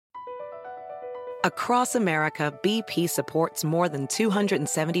Across America, BP supports more than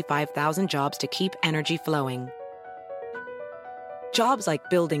 275,000 jobs to keep energy flowing. Jobs like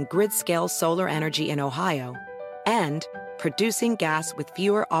building grid-scale solar energy in Ohio and producing gas with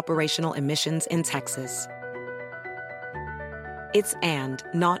fewer operational emissions in Texas. It's and,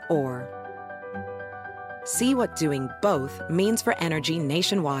 not or. See what doing both means for energy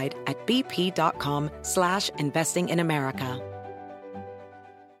nationwide at bp.com/investing in America.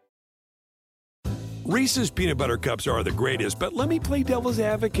 Reese's peanut butter cups are the greatest, but let me play devil's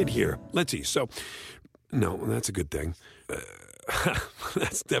advocate here. Let's see. So, no, that's a good thing.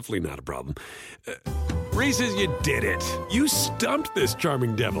 That's definitely not a problem. Reese's, you did it. You stumped this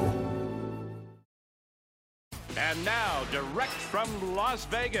charming devil. And now, direct from Las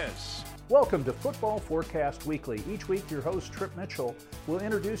Vegas. Welcome to Football Forecast Weekly. Each week, your host, Trip Mitchell, will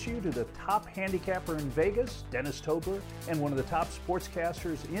introduce you to the top handicapper in Vegas, Dennis Tobler, and one of the top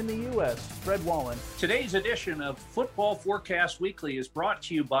sportscasters in the U.S., Fred Wallen. Today's edition of Football Forecast Weekly is brought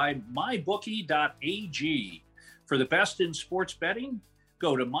to you by MyBookie.ag. For the best in sports betting,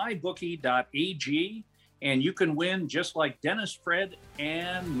 go to MyBookie.ag, and you can win just like Dennis, Fred,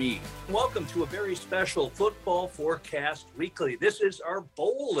 and me. Welcome to a very special Football Forecast Weekly. This is our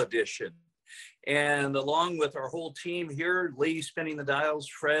bowl edition. And along with our whole team here, Lee spinning the dials,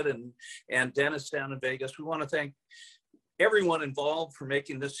 Fred and Dennis down in Vegas, we want to thank everyone involved for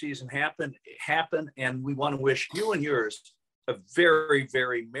making this season happen. And we want to wish you and yours a very,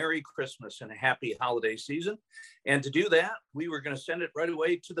 very Merry Christmas and a happy holiday season. And to do that, we were going to send it right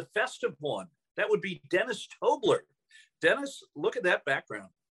away to the festive one. That would be Dennis Tobler. Dennis, look at that background.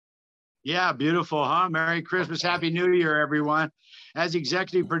 Yeah, beautiful, huh? Merry Christmas. Happy New Year, everyone. As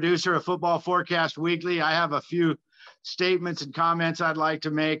executive producer of Football Forecast Weekly, I have a few statements and comments I'd like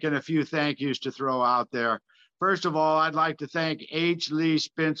to make and a few thank yous to throw out there. First of all, I'd like to thank H. Lee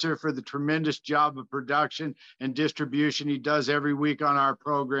Spencer for the tremendous job of production and distribution he does every week on our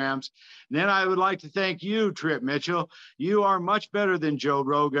programs. And then I would like to thank you, Trip Mitchell. You are much better than Joe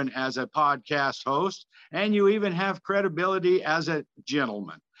Rogan as a podcast host, and you even have credibility as a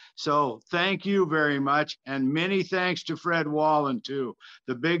gentleman. So thank you very much. And many thanks to Fred Wallen, too,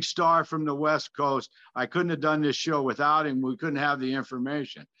 the big star from the West Coast. I couldn't have done this show without him. We couldn't have the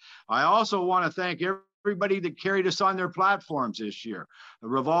information. I also want to thank everybody that carried us on their platforms this year, the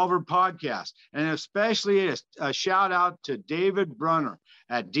Revolver Podcast, and especially a shout out to David Brunner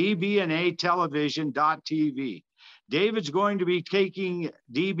at dbnatelevision.tv. David's going to be taking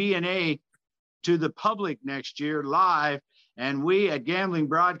DBNA to the public next year live, and we at Gambling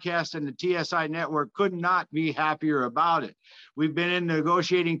Broadcast and the TSI Network could not be happier about it. We've been in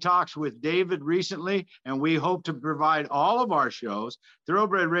negotiating talks with David recently, and we hope to provide all of our shows,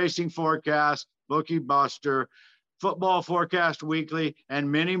 Thoroughbred Racing Forecast, Bookie Buster, Football Forecast Weekly, and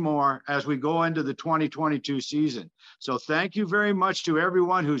many more as we go into the 2022 season. So thank you very much to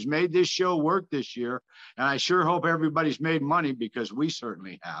everyone who's made this show work this year. And I sure hope everybody's made money, because we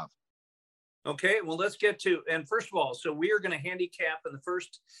certainly have. Okay, well, let's get to, and first of all, so we are going to handicap in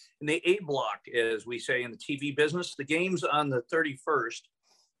the A block, as we say in the TV business. The game's on the 31st.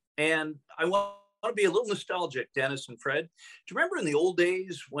 And I want to be a little nostalgic, Dennis and Fred. Do you remember in the old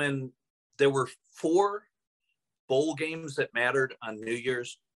days when there were 4 bowl games that mattered on New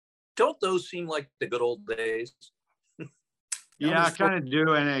Year's? Don't those seem like the good old days? Yeah, I kind of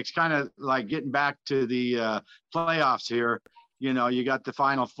do. And it's kind of like getting back to the playoffs here. You know, you got the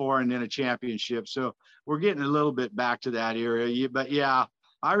Final Four and then a championship. So we're getting a little bit back to that era. But yeah,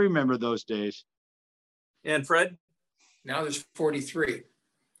 I remember those days. And Fred? Now there's 43.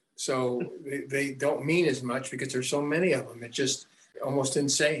 So they don't mean as much because there's so many of them. It's just almost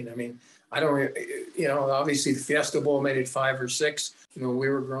insane. I mean, I don't, obviously the Fiesta Bowl made it 5 or 6, when we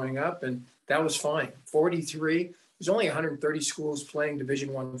were growing up, and that was fine. 43, there's only 130 schools playing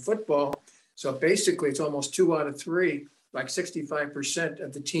Division I football. So basically it's almost 2 out of 3. Like 65%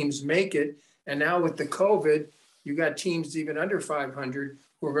 of the teams make it. And now with the COVID, you got teams even under 500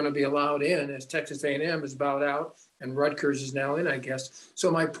 who are going to be allowed in, as Texas A&M is bowed out and Rutgers is now in, I guess. So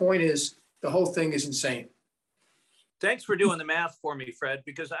my point is the whole thing is insane. Thanks for doing the math for me, Fred,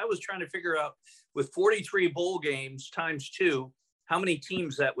 because I was trying to figure out with 43 bowl games times 2, how many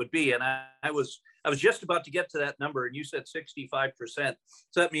teams that would be. And I was just about to get to that number, and you said 65%.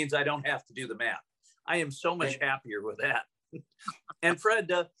 So that means I don't have to do the math. I am so much happier with that. And Fred,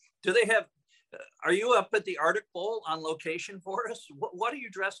 do they have, are you up at the Arctic Bowl on location for us? What are you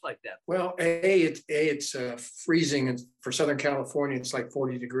dressed like that? Well, it's freezing, and for Southern California, it's like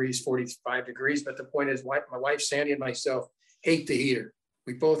 40 degrees, 45 degrees. But the point is, my wife, Sandy, and myself hate the heater.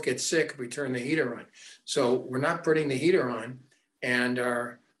 We both get sick if we turn the heater on. So we're not putting the heater on. And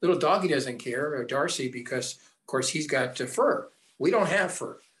our little doggy doesn't care, or Darcy, because of course he's got fur. We don't have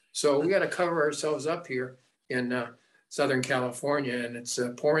fur. So we got to cover ourselves up here in Southern California, and it's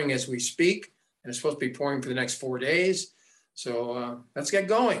pouring as we speak, and it's supposed to be pouring for the next 4 days. So let's get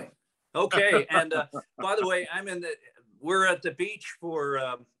going. Okay. And by the way, we're at the beach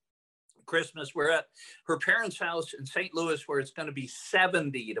for Christmas. We're at her parents' house in St. Louis, where it's going to be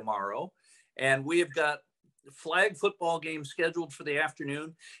 70 tomorrow. And we have got flag football game scheduled for the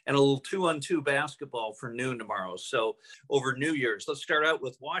afternoon and a little 2-on-2 basketball for noon tomorrow. So over New Year's, let's start out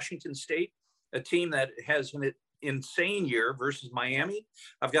with Washington State, a team that has an insane year versus Miami.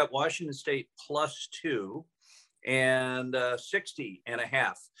 I've got Washington State +2 and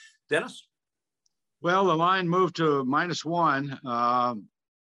 60.5. Dennis? Well, the line moved to -1,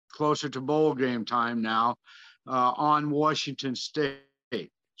 closer to bowl game time now, on Washington State.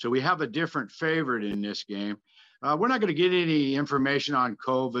 So we have a different favorite in this game. We're not going to get any information on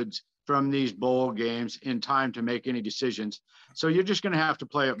COVID from these bowl games in time to make any decisions. So you're just going to have to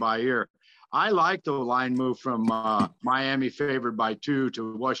play it by ear. I like the line move from Miami favored by 2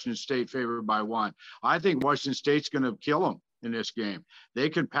 to Washington State favored by 1. I think Washington State's going to kill them in this game. They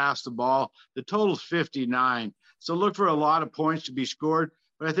can pass the ball. The total's 59. So look for a lot of points to be scored.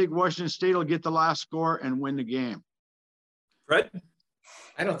 But I think Washington State will get the last score and win the game. Fred?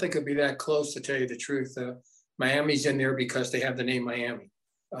 I don't think it'll be that close, to tell you the truth. Miami's in there because they have the name Miami,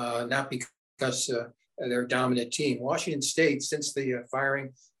 not because they're a dominant team. Washington State, since the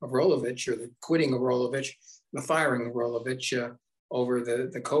firing of Rolovich, or the quitting of Rolovich, the firing of Rolovich over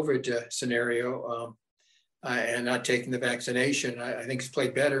the COVID scenario, and not taking the vaccination, I think it's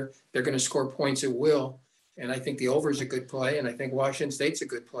played better. They're going to score points at will. And I think the over is a good play. And I think Washington State's a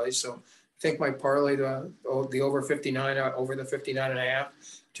good play. So I think my parlay, the over 59, over the 59.5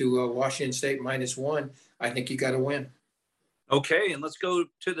 to Washington State -1. I think you got to win. Okay, and let's go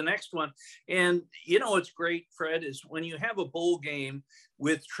to the next one. And you know what's great, Fred, is when you have a bowl game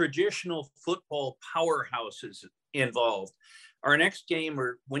with traditional football powerhouses involved. Our next game,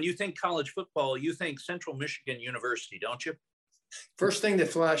 or when you think college football, you think Central Michigan University, don't you? First thing that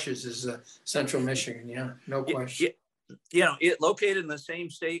flashes is Central Michigan. Yeah, no question. It located in the same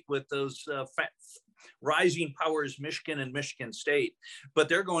state with those rising powers, Michigan and Michigan State, but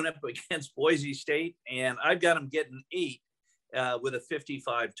they're going up against Boise State, and I've got them getting 8 with a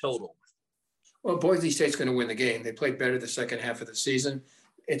 55 total. Well, Boise State's going to win the game. They played better the second half of the season.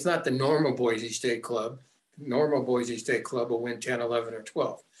 It's not the normal Boise State club. Normal Boise State club will win 10, 11, or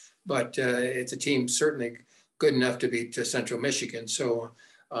 12, but it's a team certainly good enough to beat Central Michigan. So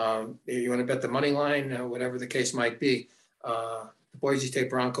you want to bet the money line, whatever the case might be, the Boise State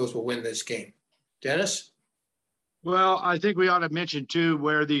Broncos will win this game. Dennis? Well, I think we ought to mention, too,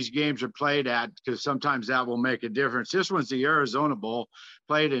 where these games are played at, because sometimes that will make a difference. This one's the Arizona Bowl,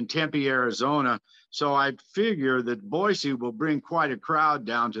 played in Tempe, Arizona. So I figure that Boise will bring quite a crowd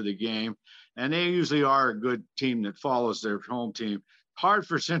down to the game, and they usually are a good team that follows their home team. Hard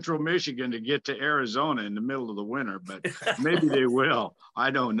for Central Michigan to get to Arizona in the middle of the winter, but maybe they will. I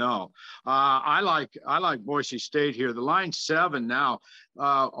don't know. I like Boise State here. The line's 7 now.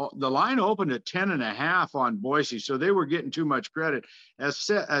 The line opened at 10.5 on Boise, so they were getting too much credit.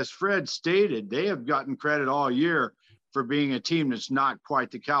 As Fred stated, they have gotten credit all year for being a team that's not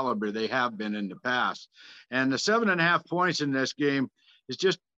quite the caliber they have been in the past. And the 7.5 points in this game is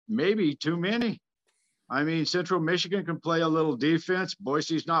just maybe too many. I mean, Central Michigan can play a little defense.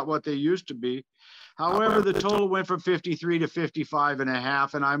 Boise's not what they used to be. However, the total went from 53 to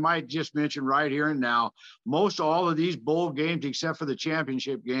 55.5. And I might just mention right here and now, most all of these bowl games, except for the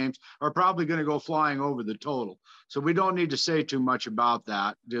championship games, are probably going to go flying over the total. So we don't need to say too much about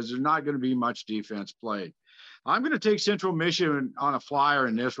that, because there's not going to be much defense played. I'm going to take Central Michigan on a flyer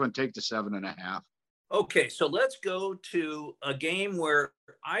in this one, take the 7.5. Okay, so let's go to a game where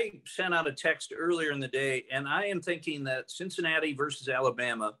I sent out a text earlier in the day, and I am thinking that Cincinnati versus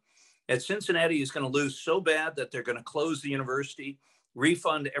Alabama, and Cincinnati is going to lose so bad that they're going to close the university,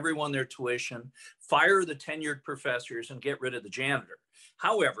 refund everyone their tuition, fire the tenured professors, and get rid of the janitor.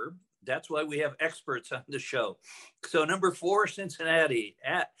 However, that's why we have experts on the show. So number 4, Cincinnati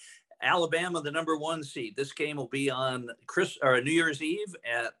at Alabama, the number 1 seed. This game will be on New Year's Eve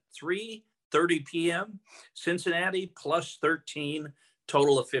at 3:30 p.m. Cincinnati +13,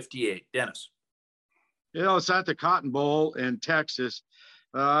 total of 58. Dennis? It's at the Cotton Bowl in Texas.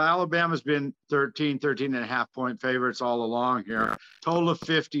 Alabama's been 13.5 point favorites all along here. Total of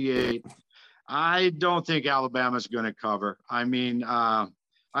 58. I don't think Alabama's going to cover. I mean,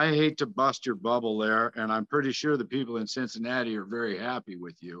 I hate to bust your bubble there, and I'm pretty sure the people in Cincinnati are very happy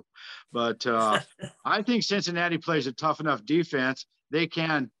with you. But I think Cincinnati plays a tough enough defense. They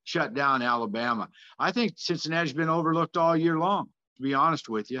can shut down Alabama. I think Cincinnati's been overlooked all year long, to be honest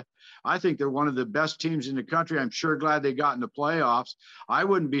with you. I think they're one of the best teams in the country. I'm sure glad they got in the playoffs. I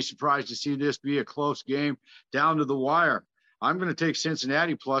wouldn't be surprised to see this be a close game down to the wire. I'm going to take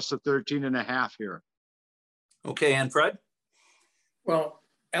Cincinnati plus the 13.5 here. Okay, and Fred? Well,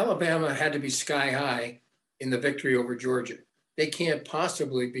 Alabama had to be sky high in the victory over Georgia. They can't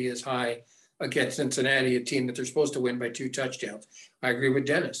possibly be as high against Cincinnati, a team that they're supposed to win by 2 touchdowns. I agree with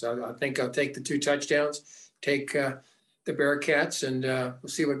Dennis. I think I'll take the 2 touchdowns, take the Bearcats, and we'll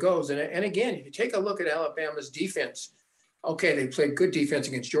see what goes. And again, if you take a look at Alabama's defense, okay, they played good defense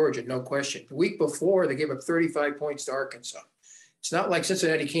against Georgia, no question. The week before, they gave up 35 points to Arkansas. It's not like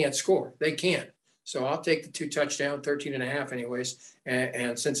Cincinnati can't score. They can. So I'll take the 2 touchdown, 13.5 anyways,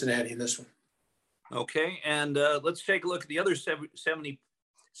 and Cincinnati in this one. Okay, and let's take a look at the other semifinal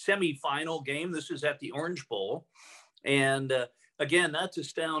game. This is at the Orange Bowl. And again, not to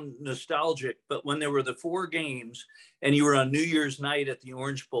sound nostalgic, but when there were the 4 games and you were on New Year's night at the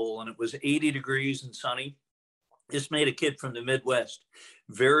Orange Bowl and it was 80 degrees and sunny, this made a kid from the Midwest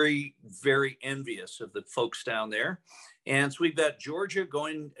very, very envious of the folks down there. And so we've got Georgia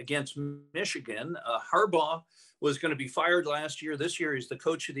going against Michigan. Harbaugh was going to be fired last year. This year, he's the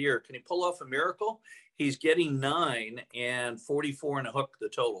coach of the year. Can he pull off a miracle? He's getting 9 and 44 and a hook the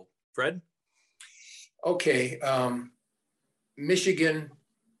total. Fred? Okay. Michigan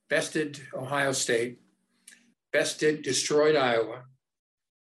bested Ohio State, destroyed Iowa,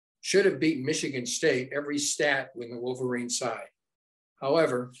 should have beaten Michigan State every stat when the Wolverine side.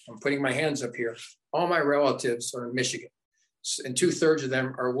 However, I'm putting my hands up here. All my relatives are in Michigan, and 2/3 of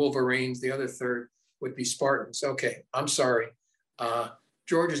them are Wolverines. The other third would be Spartans. Okay, I'm sorry.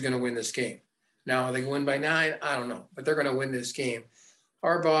 Georgia's going to win this game. Now, are they going to win by 9? I don't know, but they're going to win this game.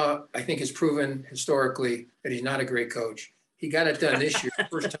 Harbaugh, I think, has proven historically that he's not a great coach. He got it done this year,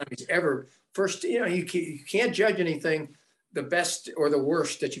 first time he's ever. You can't judge anything the best or the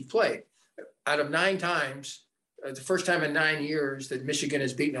worst that you've played. Out of 9 times, the first time in 9 years that Michigan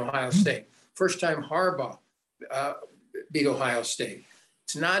has beaten Ohio State. First time Harbaugh beat Ohio State.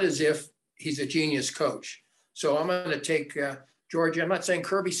 It's not as if he's a genius coach. So I'm going to take Georgia. I'm not saying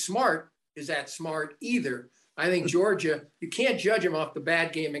Kirby Smart is that smart either. I think Georgia, you can't judge him off the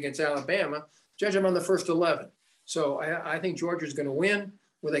bad game against Alabama. Judge him on the first 11. So I think Georgia's going to win.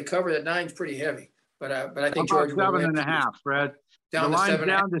 Will they cover that? 9's pretty heavy. But I think Georgia will win. 7.5, Fred. The line's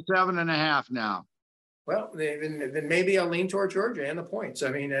down to 7.5 now. Well, then maybe I'll lean toward Georgia and the points. I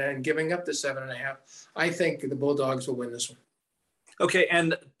mean, and giving up the 7.5, I think the Bulldogs will win this one. Okay,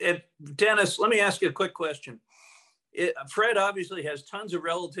 and Dennis, let me ask you a quick question. Fred obviously has tons of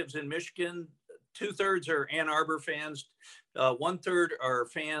relatives in Michigan. 2/3 are Ann Arbor fans. 1/3 are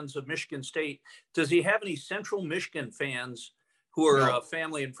fans of Michigan State. Does he have any Central Michigan fans who are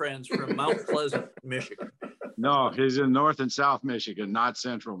family and friends from Mount Pleasant, Michigan? No, he's in North and South Michigan, not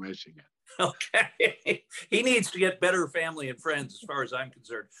Central Michigan. Okay. He needs to get better family and friends as far as I'm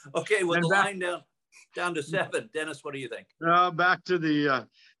concerned. Okay, well, the line down to 7. Dennis, what do you think? Back to the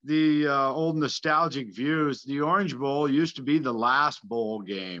old nostalgic views. The Orange Bowl used to be the last bowl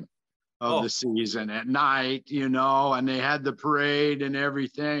game of the season at night, and they had the parade and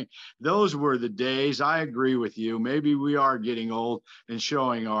everything. Those were the days. I agree with you. Maybe we are getting old and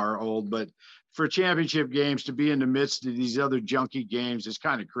showing our old, but for championship games to be in the midst of these other junky games is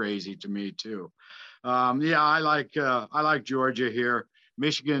kind of crazy to me too. I like Georgia here.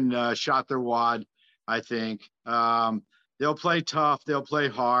 Michigan shot their wad, I think. They'll play tough. They'll play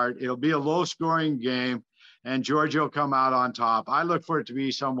hard. It'll be a low-scoring game, and Georgia will come out on top. I look for it to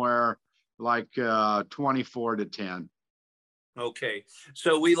be somewhere like 24-10. Okay,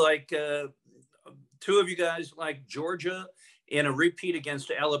 so we like 2 of you guys like Georgia in a repeat against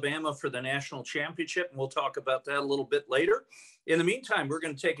Alabama for the national championship, and we'll talk about that a little bit later. In the meantime, we're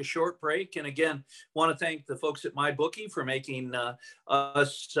going to take a short break, and again, want to thank the folks at MyBookie for making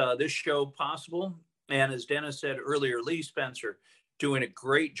this show possible. And as Dennis said earlier, Lee Spencer doing a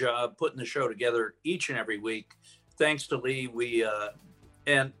great job putting the show together each and every week. Thanks to Lee,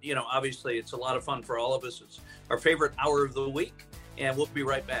 obviously it's a lot of fun for all of us. It's our favorite hour of the week, and we'll be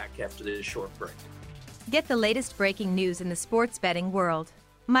right back after this short break. Get the latest breaking news in the sports betting world.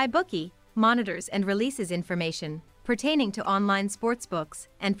 MyBookie monitors and releases information pertaining to online sportsbooks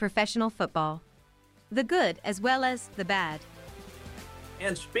and professional football. The good as well as the bad.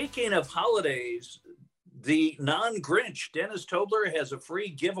 And speaking of holidays, the non-Grinch, Dennis Tobler, has a free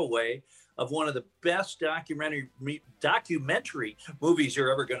giveaway of one of the best documentary movies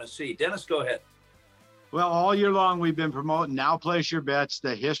you're ever going to see. Dennis, go ahead. Well, all year long, we've been promoting Now Place Your Bets,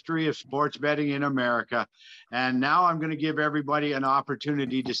 the history of sports betting in America. And now I'm going to give everybody an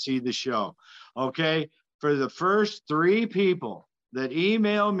opportunity to see the show. Okay. For the first 3 people that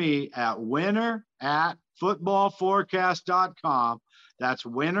email me at winner@footballforecast.com, that's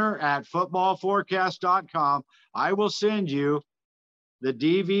winner@footballforecast.com, I will send you the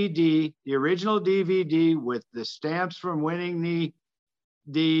DVD, the original DVD with the stamps from winning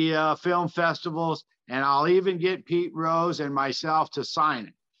the film festivals. And I'll even get Pete Rose and myself to sign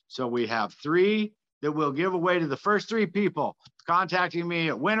it. So we have 3 that we'll give away to the first 3 people contacting me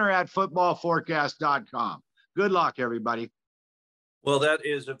at winner@footballforecast.com. Good luck, everybody. Well, that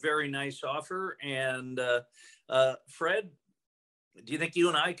is a very nice offer. And Fred, do you think you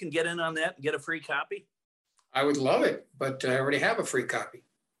and I can get in on that and get a free copy? I would love it, but I already have a free copy.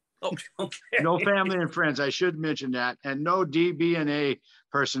 Oh, okay. No family and friends. I should mention that. And no DB&A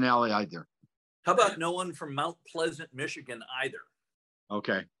personnel either. How about no one from Mount Pleasant, Michigan either?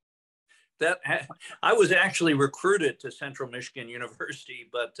 Okay. I was actually recruited to Central Michigan University,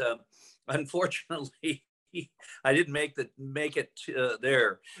 but unfortunately, I didn't make it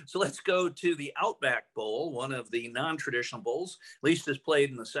there. So let's go to the Outback Bowl, one of the non-traditional bowls. Least is played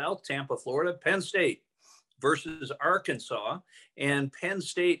in the South, Tampa, Florida. Penn State versus Arkansas, and Penn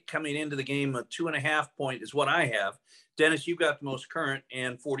State coming into the game a 2.5 point is what I have. Dennis, you got the most current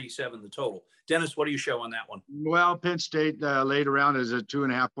and 47 the total. Dennis, what do you show on that one? Well, Penn State laid around as a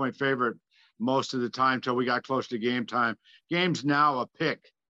 2.5 point favorite most of the time till we got close to game time. Game's now a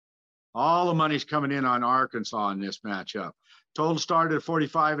pick. All the money's coming in on Arkansas in this matchup. Total started at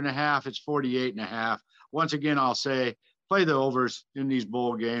 45.5. It's 48.5. Once again, I'll say play the overs in these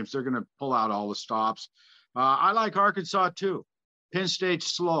bowl games. They're going to pull out all the stops. I like Arkansas too. Penn State's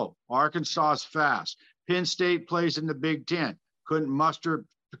slow. Arkansas is fast. Penn State plays in the Big Ten. Couldn't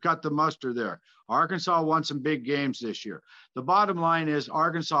cut the muster there. Arkansas won some big games this year. The bottom line is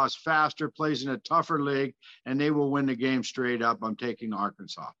Arkansas is faster, plays in a tougher league, and they will win the game straight up. I'm taking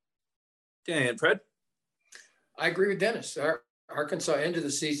Arkansas. Okay, and Fred? I agree with Dennis. Arkansas ended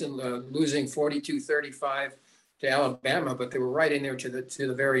the season losing 42-35 to Alabama, but they were right in there to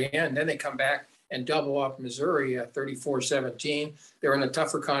the very end. Then they come back and double off Missouri 34-17. They're in a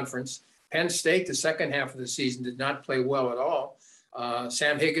tougher conference. Penn State, the second half of the season, did not play well at all.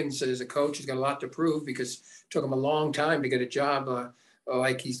 Sam Higgins, as a coach, has got a lot to prove because it took him a long time to get a job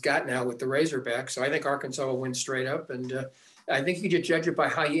like he's got now with the Razorbacks. So I think Arkansas will win straight up. And I think you could judge it by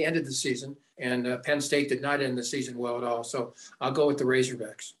how you ended the season. And Penn State did not end the season well at all. So I'll go with the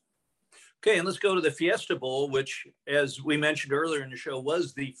Razorbacks. Okay, and let's go to the Fiesta Bowl, which, as we mentioned earlier in the show,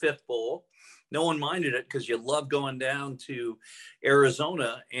 was the 5th bowl. No one minded it because you love going down to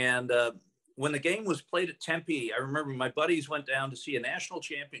Arizona. And when the game was played at Tempe, I remember my buddies went down to see a national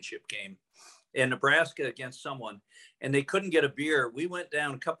championship game in Nebraska against someone, and they couldn't get a beer. We went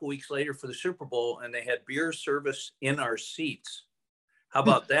down a couple weeks later for the Super Bowl, and they had beer service in our seats. How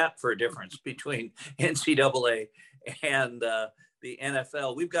about that for a difference between NCAA and the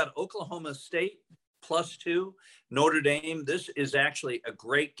NFL? We've got Oklahoma State +2, Notre Dame. This is actually a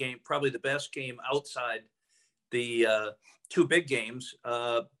great game, probably the best game outside the 2 big games.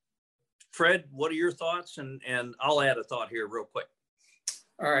 Fred, what are your thoughts? And I'll add a thought here real quick.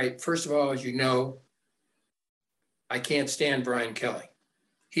 All right. First of all, as you know, I can't stand Brian Kelly.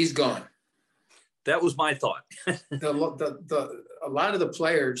 He's gone. That was my thought. A lot of the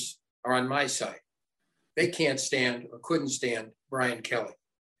players are on my side. They can't stand or couldn't stand Brian Kelly.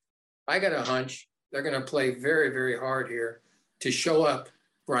 I got a hunch they're going to play very, very hard here to show up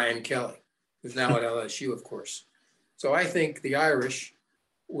Brian Kelly, who's now at LSU, of course. So I think the Irish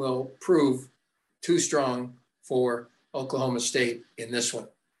will prove too strong for Oklahoma State in this one.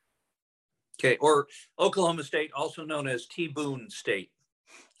 Okay, or Oklahoma State, also known as T-Boone State.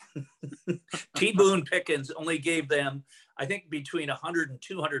 T-Boone Pickens only gave them, I think, between 100 and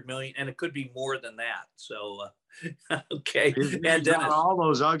 200 million, and it could be more than that. So, okay. And Dennis, all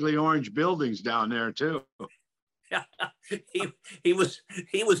those ugly orange buildings down there too. Yeah, he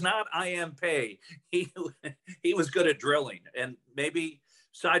was not IM pay. He was good at drilling and maybe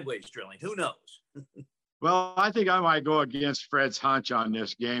sideways drilling. Who knows? Well, I think I might go against Fred's hunch on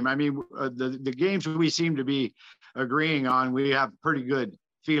this game. I mean, the games we seem to be agreeing on, we have pretty good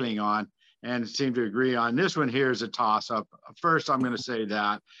feeling on and seem to agree on. This one here is a toss-up. First, I'm going to say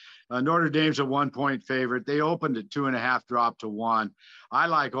that. Notre Dame's a 1-point favorite. They opened at 2.5, dropped to 1. I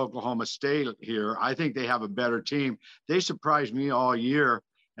like Oklahoma State here. I think they have a better team. They surprised me all year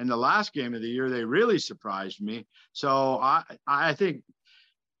And the last game of the year, they really surprised me. So I think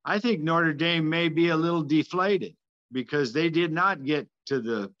Notre Dame may be a little deflated because they did not get to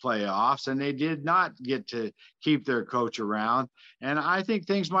the playoffs and they did not get to keep their coach around. And I think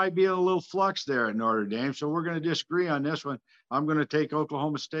things might be a little flux there at Notre Dame. So we're going to disagree on this one. I'm going to take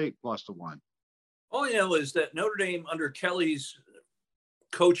Oklahoma State +1. All I know is that Notre Dame under Kelly's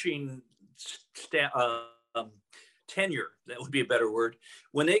coaching tenure, that would be a better word,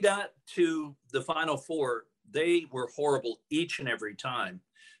 when they got to the Final Four, they were horrible each and every time.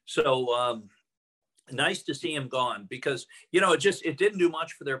 So nice to see him gone because, it didn't do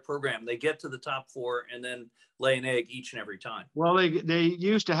much for their program. They get to the top 4 and then lay an egg each and every time. Well, they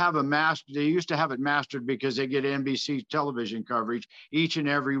used to have it mastered because they get NBC television coverage each and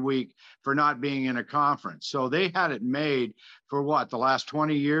every week for not being in a conference. So they had it made for the last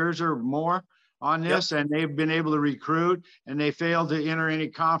 20 years or more on this. Yep. And they've been able to recruit, and they failed to enter any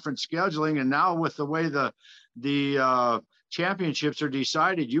conference scheduling. And now with the way the championships are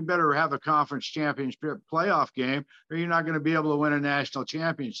decided, you better have a conference championship playoff game or you're not going to be able to win a national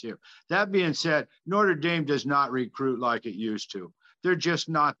championship. That being said, Notre Dame does not recruit like it used to. They're just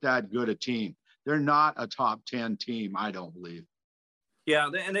not that good a team. They're not a top 10 team, I don't believe. Yeah,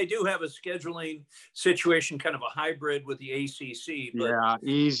 and they do have a scheduling situation, kind of a hybrid with the ACC. But yeah,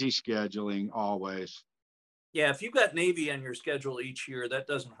 easy scheduling always. Yeah, if you've got Navy on your schedule each year, that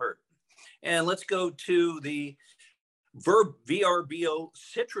doesn't hurt. And let's go to the VRBO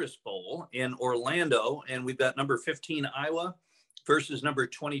Citrus Bowl in Orlando, and we've got number 15 Iowa versus number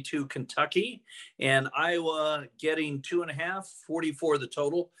 22 Kentucky, and Iowa getting 2.5, 44 the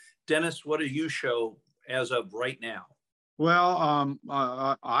total. Dennis, what do you show as of right now? Well,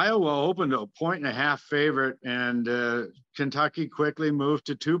 Iowa opened a 1.5 favorite, and Kentucky quickly moved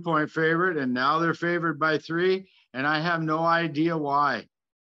to 2-point favorite, and now they're favored by 3, and I have no idea why.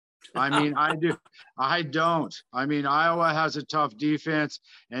 I mean, I don't. I mean, Iowa has a tough defense,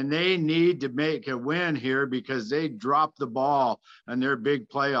 and they need to make a win here because they dropped the ball on their big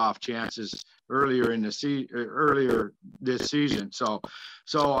playoff chances earlier this season. So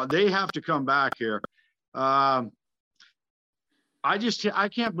they have to come back here. I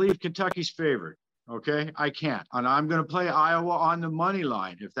can't believe Kentucky's favored. Okay, I can't, and I'm going to play Iowa on the money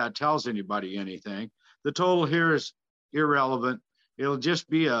line if that tells anybody anything. The total here is irrelevant. It'll just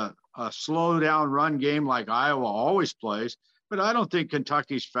be a slow down run game like Iowa always plays. But I don't think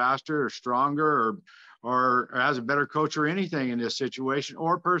Kentucky's faster or stronger or has a better coach or anything in this situation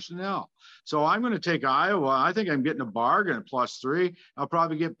or personnel. So I'm going to take Iowa. I think I'm getting a bargain at +3. I'll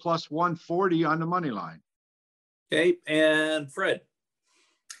probably get +140 on the money line. Okay, and Fred.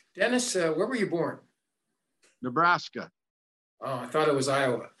 Dennis, where were you born? Nebraska. Oh, I thought it was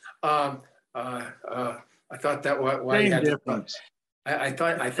Iowa. I thought that why you had difference. I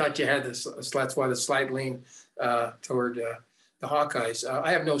thought you had this. That's why the slight lean toward the Hawkeyes.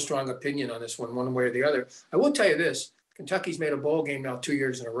 I have no strong opinion on this one way or the other. I will tell you this: Kentucky's made a bowl game now 2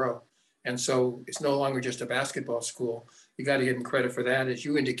 years in a row, and so it's no longer just a basketball school. You got to give them credit for that, as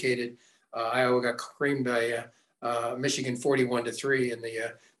you indicated. Iowa got creamed by Michigan 41-3 in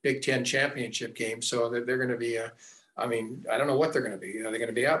the Big Ten championship game, so they're going to be. I mean, I don't know what they're going to be. Are they going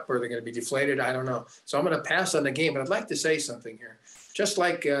to be up or are they going to be deflated? I don't know. So I'm going to pass on the game, but I'd like to say something here. Just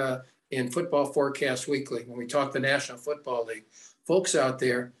like in Football Forecast Weekly, when we talk the National Football League, folks out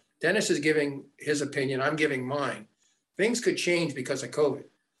there, Dennis is giving his opinion. I'm giving mine. Things could change because of COVID.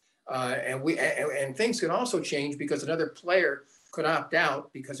 And things can also change because another player could opt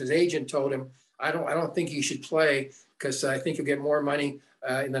out because his agent told him, I don't think you should play because I think you'll get more money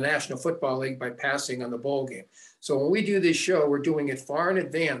in the National Football League by passing on the bowl game. So when we do this show, we're doing it far in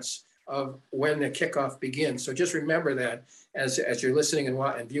advance of when the kickoff begins. So just remember that as you're listening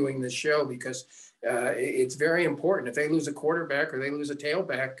and viewing this show, because it's very important. If they lose a quarterback or they lose a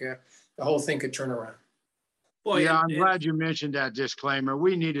tailback, the whole thing could turn around. Well, yeah, I'm glad you mentioned that disclaimer.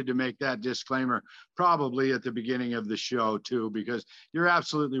 We needed to make that disclaimer probably at the beginning of the show too, because you're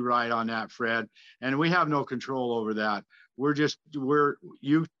absolutely right on that, Fred. And we have no control over that.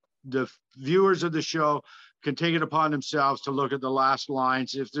 The viewers of the show can take it upon themselves to look at the last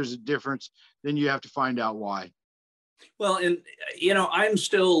lines. If there's a difference, then you have to find out why. Well, and I'm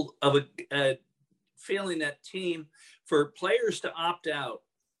still of a feeling that team, for players to opt out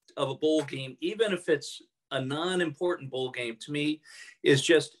of a bowl game, even if it's a non-important bowl game, to me is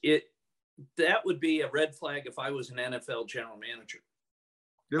just that would be a red flag if I was an NFL general manager.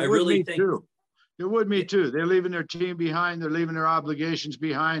 I really think it would me too. They're leaving their team behind. They're leaving their obligations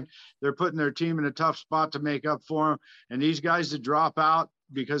behind. They're putting their team in a tough spot to make up for them. And these guys that drop out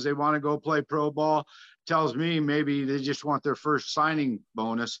because they want to go play pro ball, tells me maybe they just want their first signing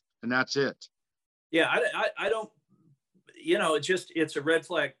bonus, and that's it. Yeah, I don't, it's a red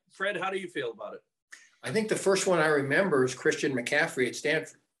flag. Fred, how do you feel about it? I think the first one I remember is Christian McCaffrey at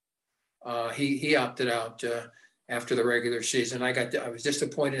Stanford. He opted out after the regular season. I was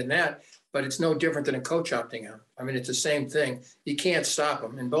disappointed in that, but it's no different than a coach opting out. I mean, it's the same thing. You can't stop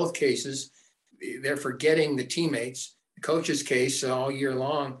them. In both cases, they're forgetting the teammates. The coach's case, all year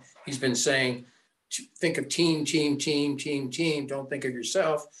long, he's been saying, think of team, team, team, team, team. Don't think of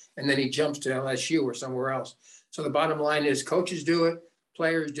yourself. And then he jumps to LSU or somewhere else. So the bottom line is coaches do it,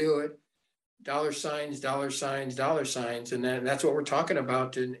 players do it, dollar signs, dollar signs, dollar signs. And then that's what we're talking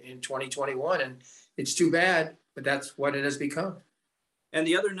about in 2021. And it's too bad, but that's what it has become. And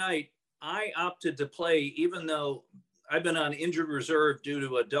the other night, I opted to play, even though I've been on injured reserve due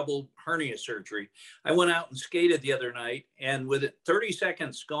to a double hernia surgery. I went out and skated the other night, and with 30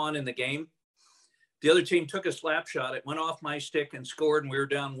 seconds gone in the game, the other team took a slap shot. It went off my stick and scored, and we were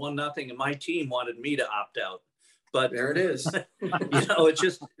down 1-0, and my team wanted me to opt out. But there it is. It's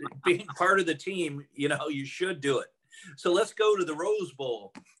just being part of the team, you should do it. So let's go to the Rose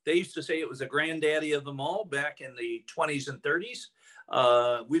Bowl. They used to say it was the granddaddy of them all back in the 20s and 30s.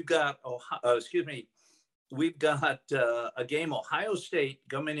 We've got a game, Ohio State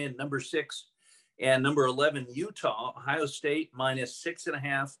coming in number 6 and number 11, Utah. Ohio State minus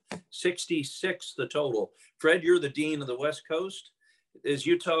 6.5, 66 the total. Fred, you're the dean of the West Coast. Is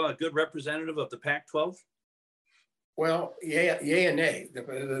Utah a good representative of the Pac-12? Well, yay and nay.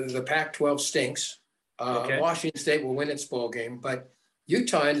 The Pac-12 stinks. Okay. Washington State will win its bowl game, but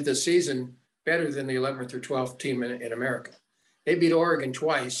Utah ended the season better than the 11th or 12th team in America. They beat Oregon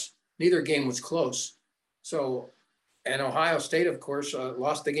twice. Neither game was close. So, and Ohio State, of course,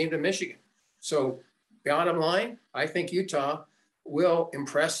 lost the game to Michigan. So, bottom line, I think Utah will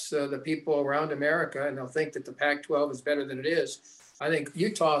impress the people around America, and they'll think that the Pac-12 is better than it is. I think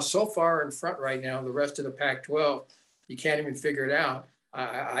Utah is so far in front right now, the rest of the Pac-12, you can't even figure it out.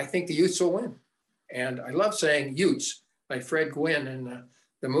 I think the Utes will win. And I love saying Utes, like Fred Gwynn in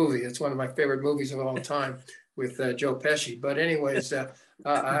the movie. It's one of my favorite movies of all time with Joe Pesci. But anyways, the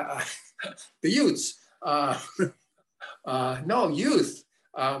Utes. No, youth.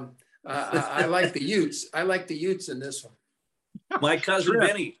 I like the Utes. I like the Utes in this one. My cousin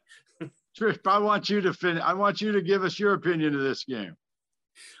Benny. Trish, I want you to give us your opinion of this game.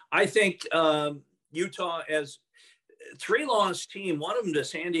 I think Utah, as 3-loss team, one of them to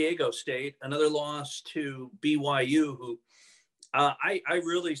San Diego State, another loss to BYU, who I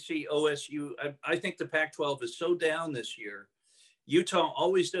really see OSU. I think the Pac-12 is so down this year. Utah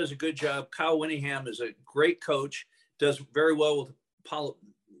always does a good job. Kyle Whittingham is a great coach, does very well with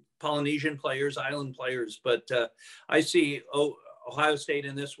Polynesian players, island players. But I see Ohio State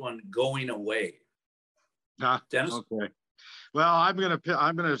in this one going away. Dennis? Okay. Well, I'm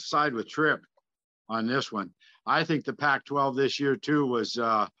gonna side with Tripp on this one. I think the Pac-12 this year too was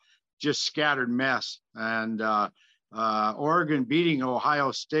just scattered mess, and Oregon beating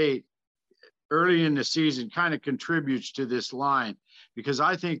Ohio State early in the season kind of contributes to this line, because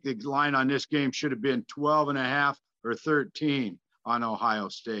I think the line on this game should have been 12.5 or 13 on Ohio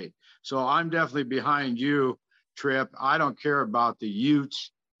State. So I'm definitely behind you, Tripp. I don't care about the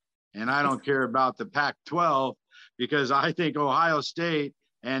Utes, and I don't care about the Pac-12, because I think Ohio State,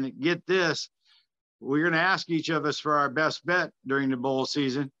 and get this, we're going to ask each of us for our best bet during the bowl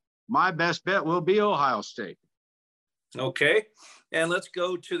season. My best bet will be Ohio State. Okay. And let's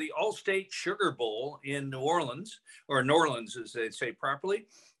go to the All-State Sugar Bowl in New Orleans, or New Orleans, as they say properly.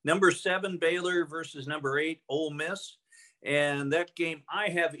 Number 7, Baylor versus number 8, Ole Miss. And that game I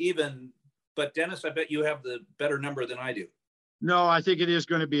have even, but Dennis, I bet you have the better number than I do. No, I think it is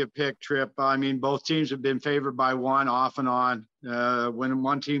going to be a pick, Tripp. I mean, both teams have been favored by one off and on. When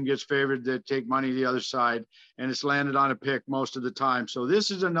one team gets favored, they take money to the other side, and it's landed on a pick most of the time. So this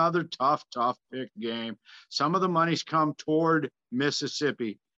is another tough pick game. Some of the money's come toward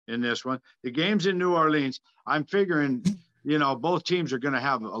Mississippi in this one. The game's in New Orleans. I'm figuring, both teams are going to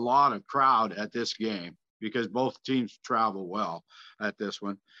have a lot of crowd at this game because both teams travel well at this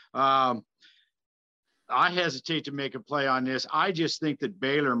one. I hesitate to make a play on this. I just think that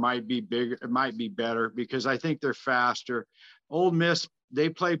Baylor might be bigger, might be better, because I think they're faster. Ole Miss, they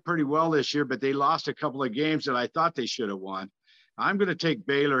played pretty well this year, but they lost a couple of games that I thought they should have won. I'm going to take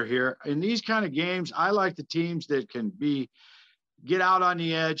Baylor here. In these kind of games, I like the teams that can get out on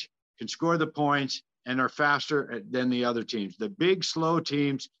the edge, can score the points, and are faster than the other teams. The big, slow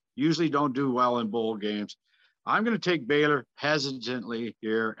teams usually don't do well in bowl games. I'm going to take Baylor hesitantly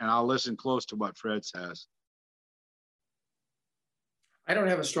here, and I'll listen close to what Fred says. I don't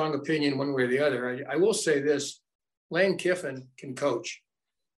have a strong opinion one way or the other. I will say this, Lane Kiffin can coach.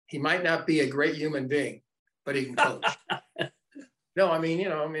 He might not be a great human being, but he can coach. No, I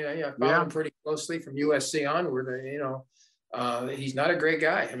followed him pretty closely from USC onward. He's not a great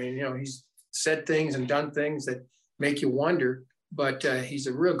guy. He's said things and done things that make you wonder, but he's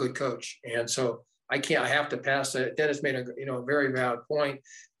a real good coach. And so I have to pass that. Dennis made a very valid point.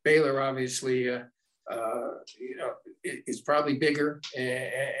 Baylor obviously, is probably bigger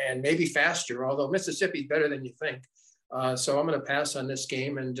and maybe faster, although Mississippi's better than you think. So I'm going to pass on this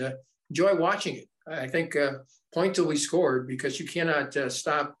game and enjoy watching it. I think point till we scored, because you cannot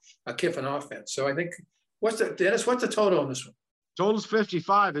stop a Kiffin offense. So I think, Dennis, what's the total on this one? Total's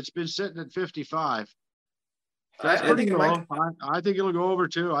 55. It's been sitting at 55. That's I pretty think low. I think it'll go over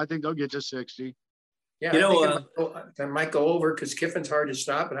too. I think they'll get to 60. Yeah, it might go over because Kiffin's hard to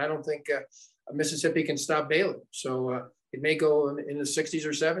stop, and I don't think Mississippi can stop Baylor. So it may go in the 60s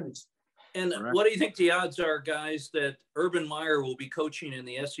or 70s. And what do you think the odds are, guys, that Urban Meyer will be coaching in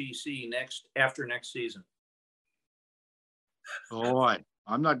the SEC after next season? Boy,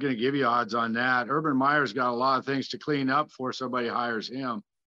 I'm not going to give you odds on that. Urban Meyer's got a lot of things to clean up before somebody hires him.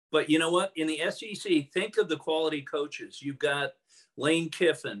 But you know what? In the SEC, think of the quality coaches. You've got Lane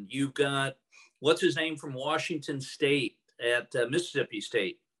Kiffin. You've got, what's his name from Washington State at Mississippi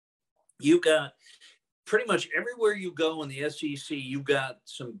State. You've got pretty much everywhere you go in the SEC, you've got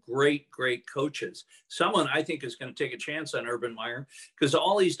some great, great coaches. Someone I think is going to take a chance on Urban Meyer because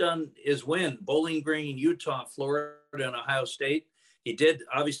all he's done is win. Bowling Green, Utah, Florida, and Ohio State. He did.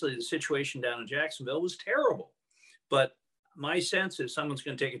 Obviously, the situation down in Jacksonville was terrible. But my sense is someone's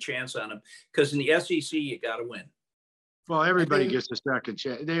going to take a chance on him because in the SEC, you got to win. Well, everybody gets a second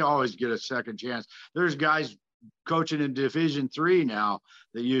chance. They always get a second chance. There's guys coaching in Division III now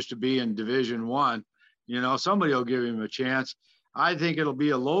that used to be in Division I. Somebody will give him a chance. I think it'll be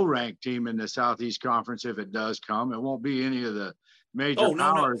a low-ranked team in the Southeast Conference if it does come. It won't be any of the major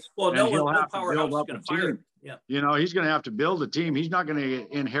powers. No. Well, no powerhouse is going to fire him. Yeah. He's going to have to build a team. He's not going to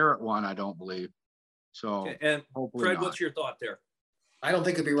inherit one, I don't believe. So, and Fred, what's your thought there? I don't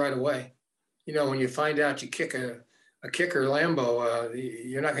think it'll be right away. When you find out you kick a kicker Lambo,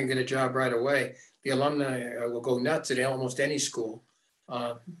 you're not going to get a job right away. The alumni will go nuts at almost any school.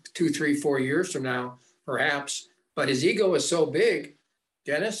 2, 3, 4 years from now, perhaps. But his ego is so big,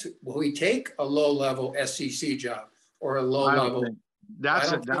 Dennis, will he take a low-level SEC job or a low-level?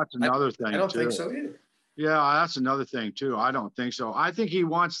 That's another thing. I don't think so either. Yeah, that's another thing too. I don't think so. I think he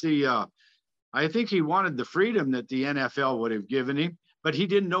wants I think he wanted the freedom that the NFL would have given him, but he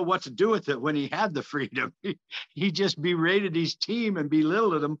didn't know what to do with it when he had the freedom. He just berated his team and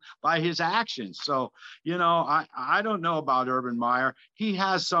belittled them by his actions. So, I don't know about Urban Meyer. He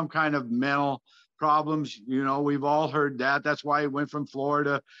has some kind of mental problems. We've all heard that. That's why he went from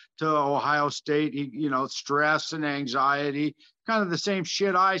Florida to Ohio State. He, stress and anxiety, kind of the same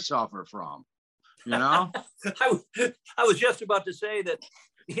shit I suffer from, I was just about to say that,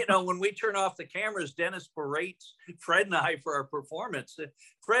 when we turn off the cameras, Dennis berates Fred and I for our performance.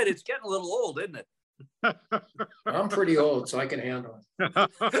 Fred, it's getting a little old, isn't it? I'm pretty old, so I can handle it.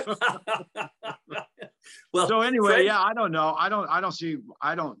 Well, so anyway, Fred, I don't know.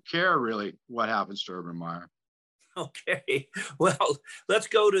 I don't care really what happens to Urban Meyer. Okay. Well, let's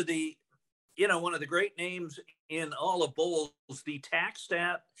go to the, one of the great names in all of bowls, the Tax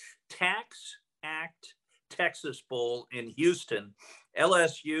Act Texas Bowl in Houston.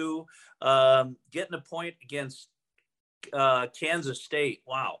 LSU getting a point against Kansas State.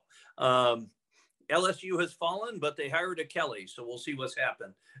 Wow. LSU has fallen, but they hired a Kelly, so we'll see what's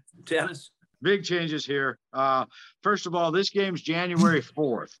happened. Dennis? Big changes here. First of all, this game's January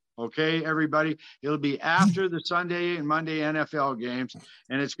 4th. Okay, everybody. It'll be after the Sunday and Monday NFL games,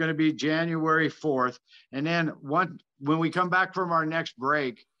 and it's going to be January 4th. And then when we come back from our next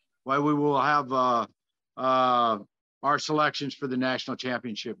break, we will have our selections for the national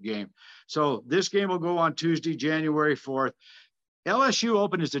championship game. So this game will go on Tuesday, January 4th. LSU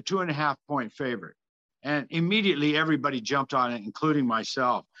opened as a 2.5-point favorite. And immediately everybody jumped on it, including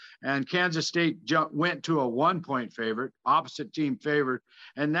myself. And Kansas State went to a 1-point favorite, opposite team favorite.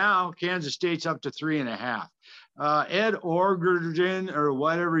 And now Kansas State's up to 3.5. Ed Orgeron, or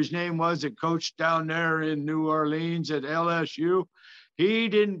whatever his name was, that coached down there in New Orleans at LSU, he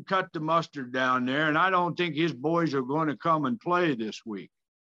didn't cut the mustard down there. And I don't think his boys are going to come and play this week.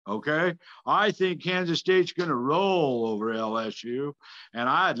 Okay, I think Kansas State's going to roll over LSU, and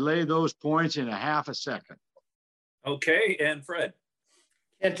I'd lay those points in a half a second. Okay, and Fred?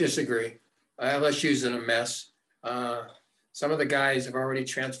 Can't disagree. LSU's in a mess. Some of the guys have already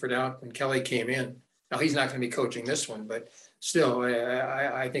transferred out when Kelly came in. Now, he's not going to be coaching this one, but still,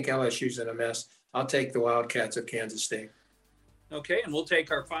 I think LSU's in a mess. I'll take the Wildcats of Kansas State. Okay, and we'll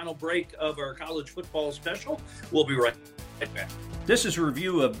take our final break of our college football special. We'll be right back. This is a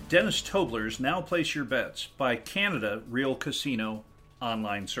review of Dennis Tobler's Now Place Your Bets by Canada Real Casino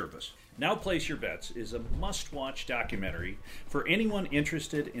online service. Now Place Your Bets is a must-watch documentary for anyone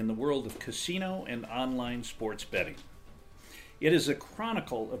interested in the world of casino and online sports betting. It is a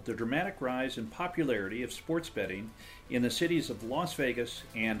chronicle of the dramatic rise in popularity of sports betting in the cities of Las Vegas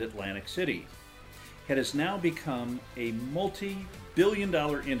and Atlantic City. It has now become a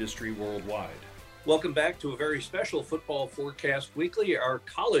multi-billion-dollar industry worldwide. Welcome back to a very special Football Forecast Weekly, our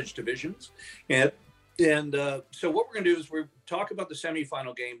college divisions. So what we're going to do is we're talk about the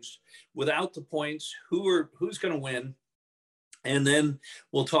semifinal games without the points, who's going to win, and then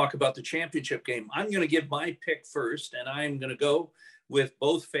we'll talk about the championship game. I'm going to give my pick first, and I'm going to go with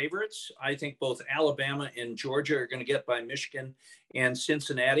both favorites. I think both Alabama and Georgia are going to get by Michigan and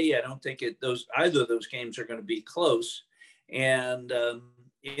Cincinnati. I don't think either of those games are going to be close. And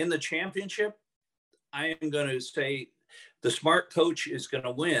in the championship, I am going to say the smart coach is going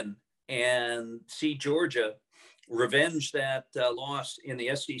to win and see Georgia revenge that loss in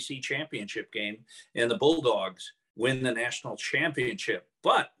the SEC championship game, and the Bulldogs win the national championship.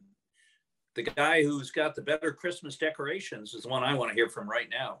 But the guy who's got the better Christmas decorations is the one I want to hear from right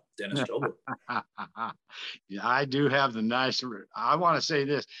now, Dennis Tobler. Yeah, I do have I want to say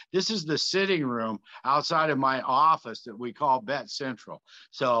this. This is the sitting room outside of my office that we call Bet Central.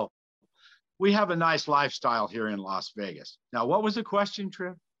 So we have a nice lifestyle here in Las Vegas. Now, what was the question,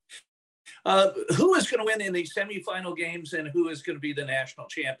 Tripp? Who is going to win in the semifinal games, and who is going to be the national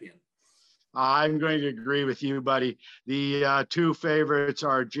champion? I'm going to agree with you, buddy. The two favorites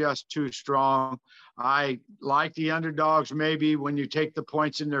are just too strong. I like the underdogs maybe when you take the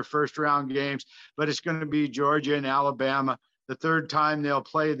points in their first round games, but it's going to be Georgia and Alabama, the third time they'll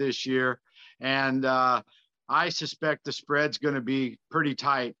play this year. And I suspect the spread's going to be pretty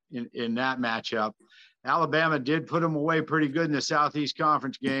tight in that matchup. Alabama did put them away pretty good in the Southeast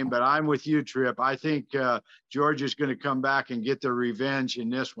Conference game, but I'm with you, Tripp. I think Georgia's going to come back and get their revenge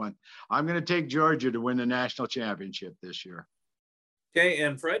in this one. I'm going to take Georgia to win the national championship this year. Okay,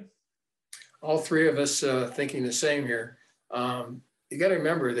 and Fred? All three of us thinking the same here. You got to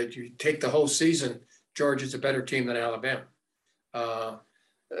remember that you take the whole season, Georgia's a better team than Alabama.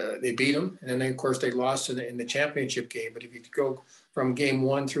 They beat them, and then, of course, they lost in the championship game. But if you go from game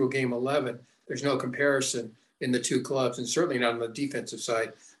 1 through game 11, there's no comparison in the two clubs, and certainly not on the defensive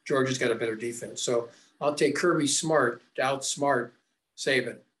side. Georgia's got a better defense. So I'll take Kirby Smart to outsmart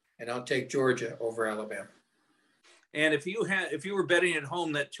Saban, and I'll take Georgia over Alabama. And if you were betting at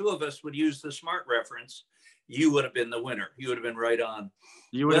home that two of us would use the Smart reference, you would have been the winner. You would have been right on.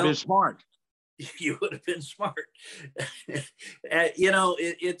 You would have been smart. You would have been smart.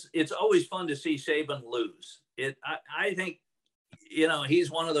 It's always fun to see Saban lose. I think, he's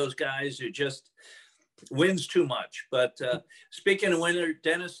one of those guys who just wins too much. But speaking of winner,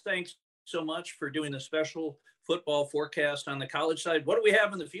 Dennis, thanks so much for doing the special football forecast on the college side. What do we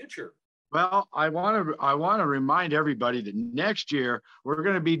have in the future? Well, I want to remind everybody that next year we're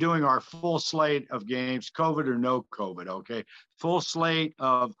going to be doing our full slate of games, COVID or no COVID, okay? Full slate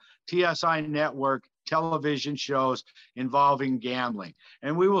of TSI network television shows involving gambling.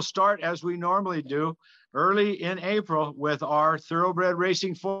 And we will start, as we normally do, early in April with our Thoroughbred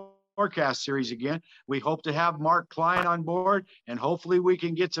Racing Forecast series again. We hope to have Mark Klein on board, and hopefully we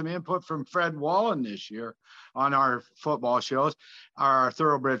can get some input from Fred Wallen this year on our football shows, our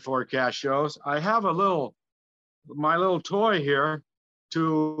Thoroughbred Forecast shows. I have my little toy here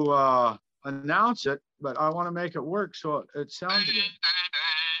to announce it, but I want to make it work so it sounds good.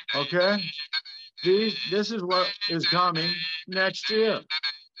 Okay? This is what is coming next year.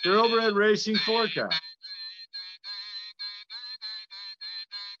 Thoroughbred Racing Forecast.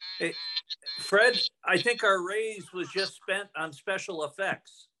 Hey, Fred, I think our raise was just spent on special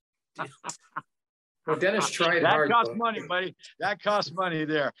effects. Well, Dennis tried that hard. That costs money, buddy. That costs money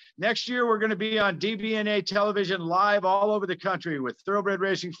there. Next year, we're going to be on DBNA television live all over the country with Thoroughbred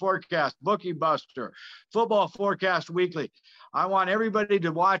Racing Forecast, Bookie Buster, Football Forecast Weekly. I want everybody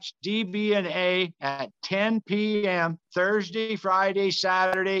to watch DBNA at 10 p.m. Thursday, Friday,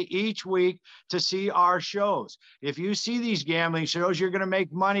 Saturday, each week to see our shows. If you see these gambling shows, you're going to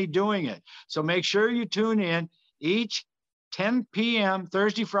make money doing it. So make sure you tune in each 10 p.m.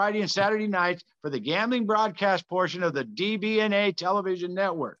 Thursday, Friday, and Saturday nights for the gambling broadcast portion of the DBNA television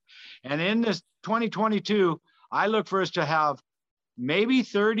network. And in this 2022, I look for us to have maybe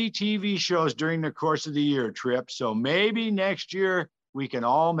 30 TV shows during the course of the year, Tripp. So maybe next year we can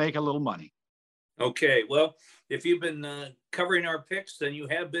all make a little money. Okay, well, if you've been covering our picks, then you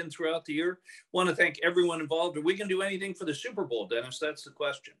have been throughout the year. Want to thank everyone involved. Are we going to do anything for the Super Bowl, Dennis? That's the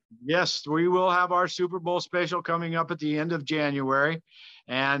question. Yes, we will have our Super Bowl special coming up at the end of January.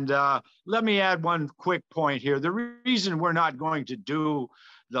 And let me add one quick point here. The reason we're not going to do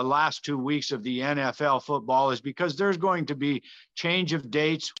the last 2 weeks of the NFL football is because there's going to be change of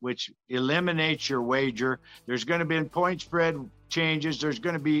dates, which eliminates your wager. There's going to be point spread changes. There's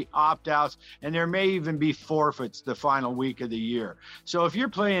going to be opt-outs, and there may even be forfeits the final week of the year. So if you're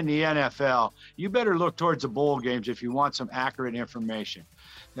playing the NFL, you better look towards the bowl games if you want some accurate information,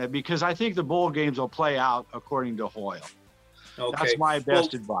 because I think the bowl games will play out according to Hoyle. Okay. That's my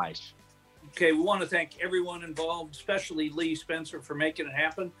best advice. Okay, we want to thank everyone involved, especially Lee Spencer for making it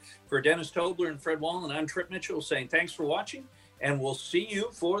happen. For Dennis Tobler and Fred Wallen, I'm Trip Mitchell saying thanks for watching, and we'll see you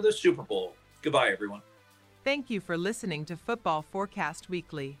for the Super Bowl. Goodbye, everyone. Thank you for listening to Football Forecast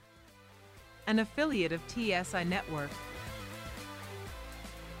Weekly, an affiliate of TSI Network.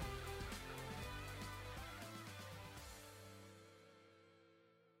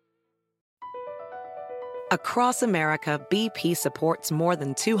 Across America, BP supports more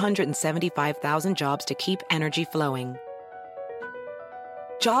than 275,000 jobs to keep energy flowing.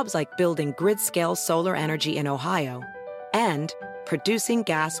 Jobs like building grid-scale solar energy in Ohio and producing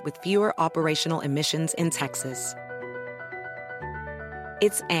gas with fewer operational emissions in Texas.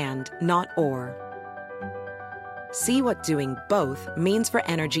 It's and, not or. See what doing both means for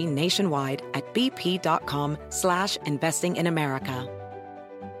energy nationwide at bp.com/investing in America.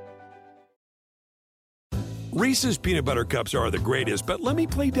 Reese's peanut butter cups are the greatest, but let me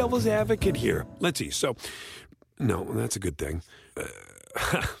play devil's advocate here. Let's see. So, no, that's a good thing.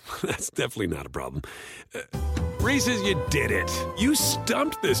 That's definitely not a problem. Reese's, you did it. You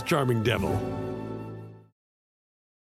stumped this charming devil.